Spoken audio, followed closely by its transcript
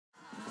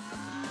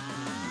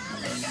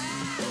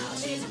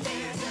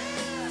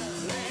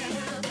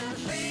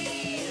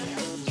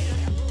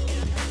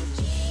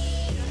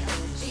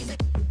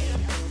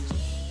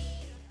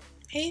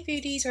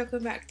beauties,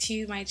 welcome back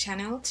to my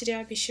channel. Today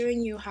I'll be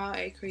showing you how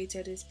I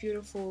created this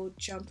beautiful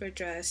jumper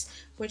dress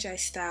which I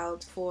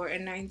styled for a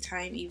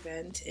nighttime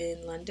event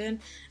in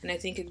London, and I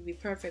think it would be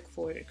perfect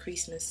for the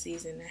Christmas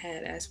season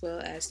ahead as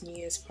well as New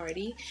Year's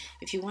party.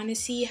 If you want to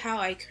see how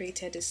I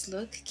created this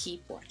look,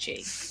 keep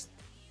watching.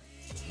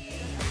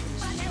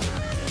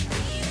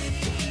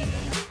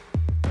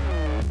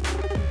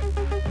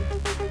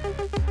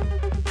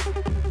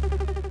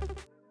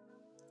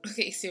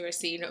 Okay,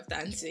 seriously, enough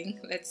dancing,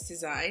 let's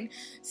design.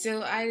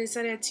 So I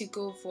decided to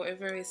go for a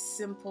very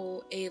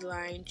simple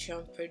A-line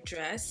jumper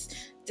dress.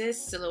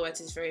 This silhouette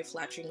is very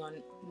flattering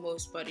on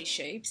most body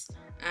shapes,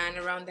 and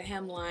around the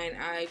hemline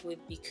I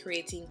would be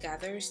creating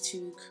gathers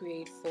to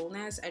create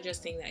fullness. I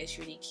just think that it's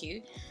really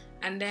cute.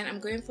 And then I'm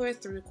going for a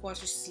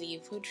 3/4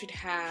 sleeve which would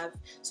have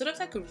sort of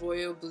like a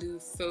royal blue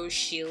faux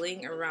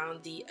shielding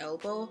around the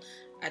elbow.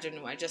 I don't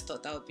know, I just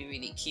thought that would be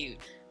really cute.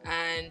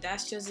 And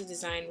that's just the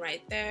design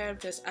right there.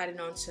 Just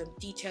adding on some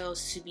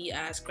details to be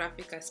as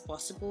graphic as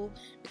possible,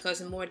 because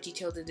the more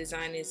detailed the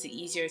design is, the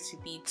easier to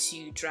be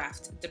to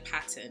draft the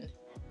pattern.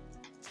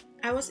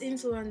 I was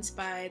influenced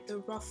by the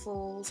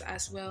ruffles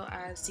as well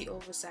as the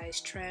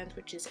oversized trend,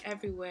 which is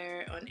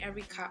everywhere, on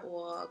every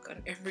catwalk,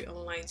 on every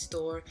online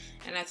store,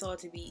 and I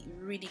thought it'd be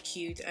really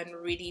cute and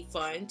really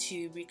fun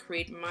to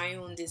recreate my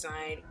own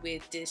design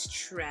with this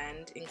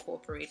trend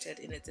incorporated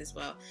in it as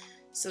well.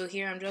 So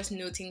here I'm just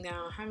noting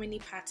down how many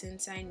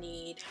patterns I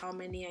need, how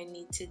many I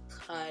need to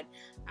cut,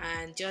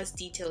 and just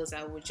details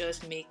that would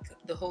just make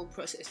the whole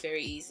process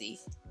very easy.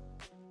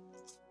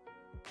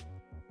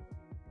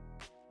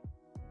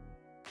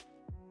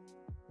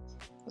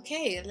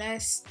 Okay,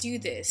 let's do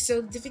this. So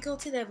the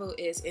difficulty level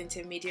is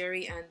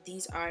intermediary, and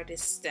these are the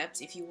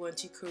steps if you want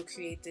to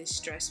co-create this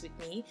dress with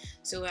me.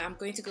 So I'm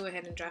going to go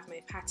ahead and draft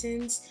my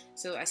patterns.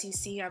 So as you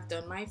see, I've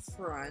done my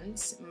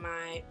front,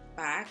 my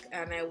back,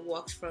 and I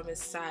walked from a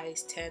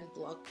size 10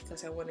 block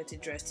because I wanted the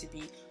dress to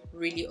be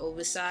really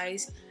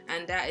oversized.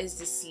 And that is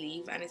the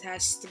sleeve, and it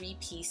has 3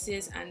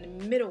 pieces, and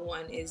the middle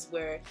one is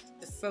where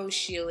the faux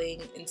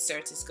shielding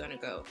insert is gonna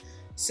go.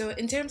 So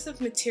in terms of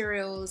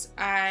materials,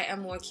 I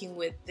am working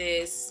with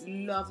this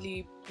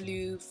lovely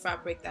blue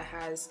fabric that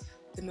has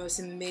the most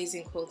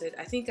amazing quilted.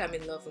 I think I'm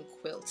in love with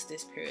quilts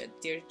this period.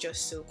 They're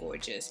just so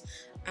gorgeous.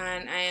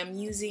 And I am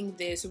using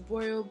this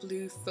royal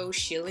blue faux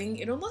shielding.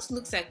 It almost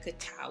looks like a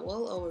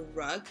towel or a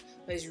rug,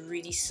 but it's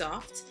really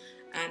soft.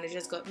 And I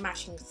just got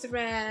matching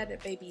thread,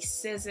 baby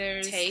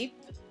scissors, tape,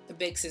 the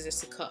big scissors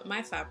to cut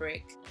my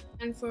fabric.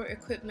 And for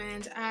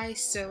equipment, I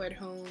sew at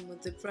home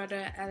with the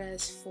Brother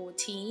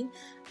LS14,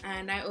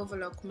 and I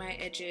overlock my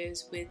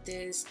edges with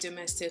this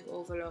domestic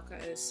overlocker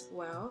as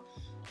well.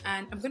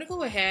 And I'm gonna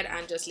go ahead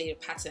and just lay a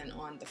pattern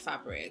on the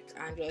fabric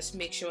and just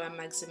make sure I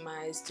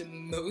maximize the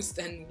most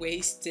and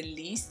waste the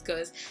least,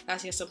 because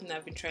that's just something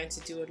I've been trying to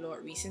do a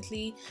lot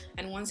recently.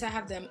 And once I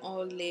have them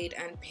all laid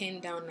and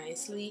pinned down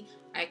nicely,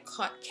 I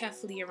cut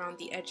carefully around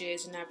the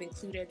edges, and I've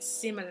included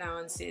seam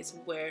allowances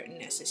where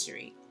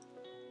necessary.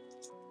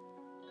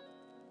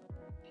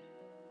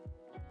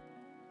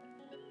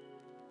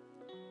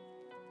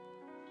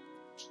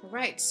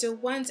 Alright, so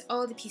once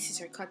all the pieces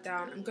are cut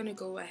down, I'm going to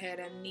go ahead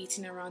and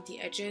neaten around the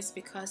edges.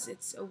 Because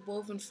it's a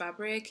woven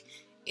fabric,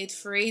 it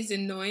frays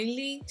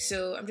annoyingly,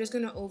 so I'm just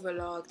going to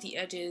overlock the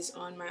edges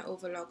on my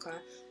overlocker.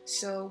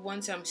 So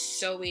once I'm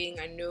sewing,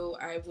 I know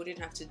I wouldn't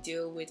have to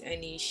deal with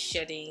any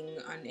shedding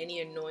and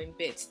any annoying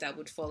bits that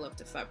would fall off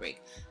the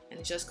fabric, and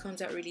it just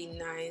comes out really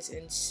nice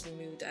and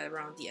smooth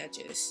around the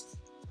edges.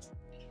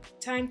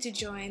 Time to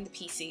join the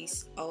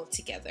pieces all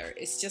together.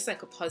 It's just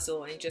like a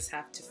puzzle, and you just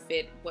have to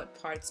fit what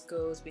parts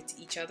goes with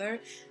each other.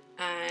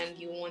 And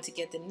you want to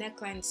get the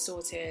neckline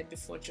sorted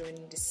before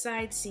joining the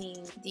side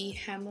seam, the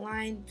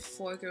hemline,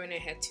 before going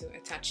ahead to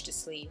attach the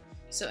sleeve.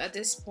 So at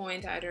this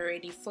point, I'd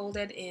already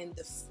folded in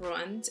the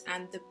front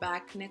and the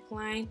back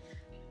neckline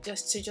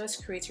just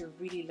to create a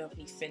really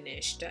lovely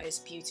finish that is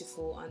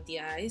beautiful on the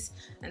eyes.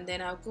 And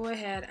then I'll go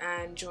ahead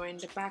and join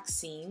the back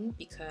seam,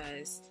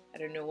 because I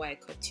don't know why I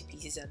cut 2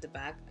 pieces at the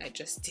back, I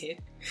just did.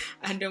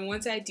 And then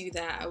once I do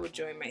that, I would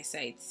join my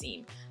side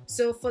seam.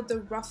 So for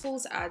the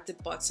ruffles at the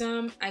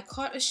bottom, I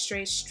cut a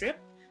straight strip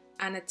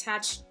and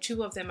attached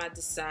 2 of them at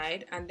the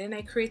side, and then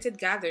I created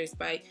gathers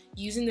by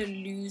using a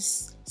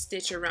loose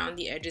stitch around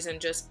the edges and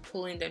just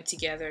pulling them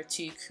together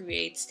to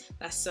create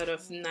that sort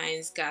of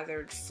nice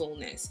gathered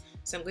fullness.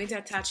 So I'm going to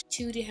attach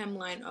to the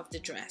hemline of the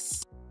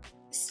dress.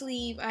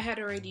 Sleeve, I had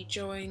already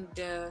joined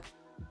the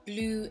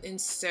blue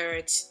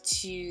insert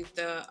to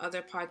the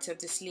other parts of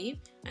the sleeve,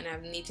 and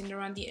I've neatened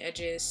around the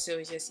edges, so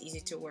it's just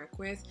easy to work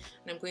with.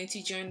 And I'm going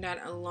to join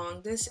that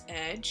along this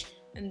edge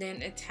and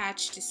then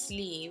attach the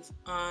sleeve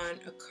on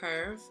a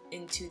curve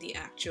into the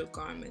actual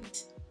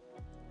garment.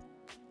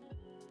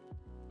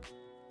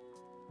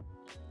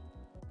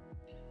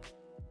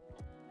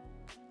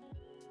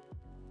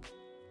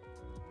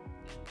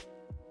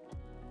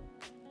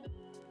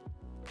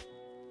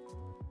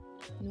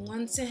 And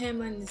once the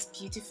hemline is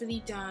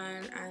beautifully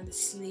done and the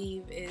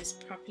sleeve is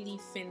properly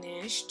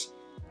finished,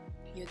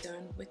 you're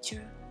done with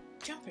your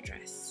jumper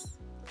dress.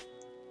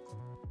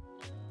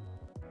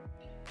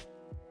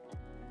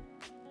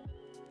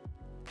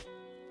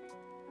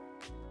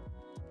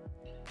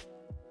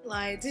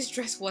 lie, this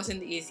dress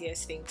wasn't the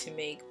easiest thing to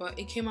make, but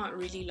it came out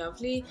really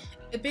lovely.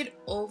 A bit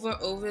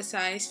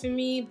oversized for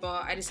me,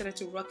 but I decided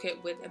to rock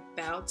it with a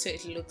belt so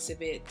it looks a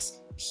bit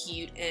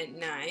cute and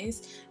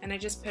nice. And I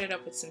just put it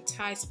up with some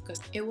ties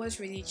because it was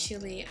really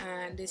chilly,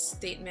 and this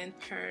statement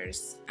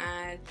purse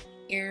and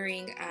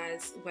earring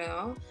as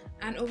well.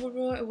 And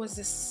overall it was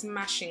a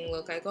smashing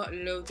look. I got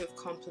loads of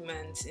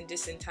compliments in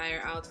this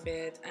entire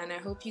outfit, and I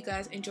hope you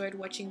guys enjoyed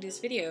watching this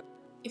video.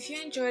 If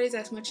you enjoyed it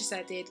as much as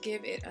I did,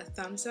 give it a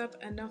thumbs up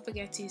and don't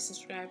forget to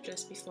subscribe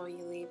just before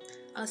you leave.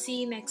 I'll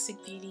see you next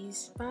week,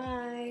 beauties.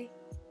 Bye!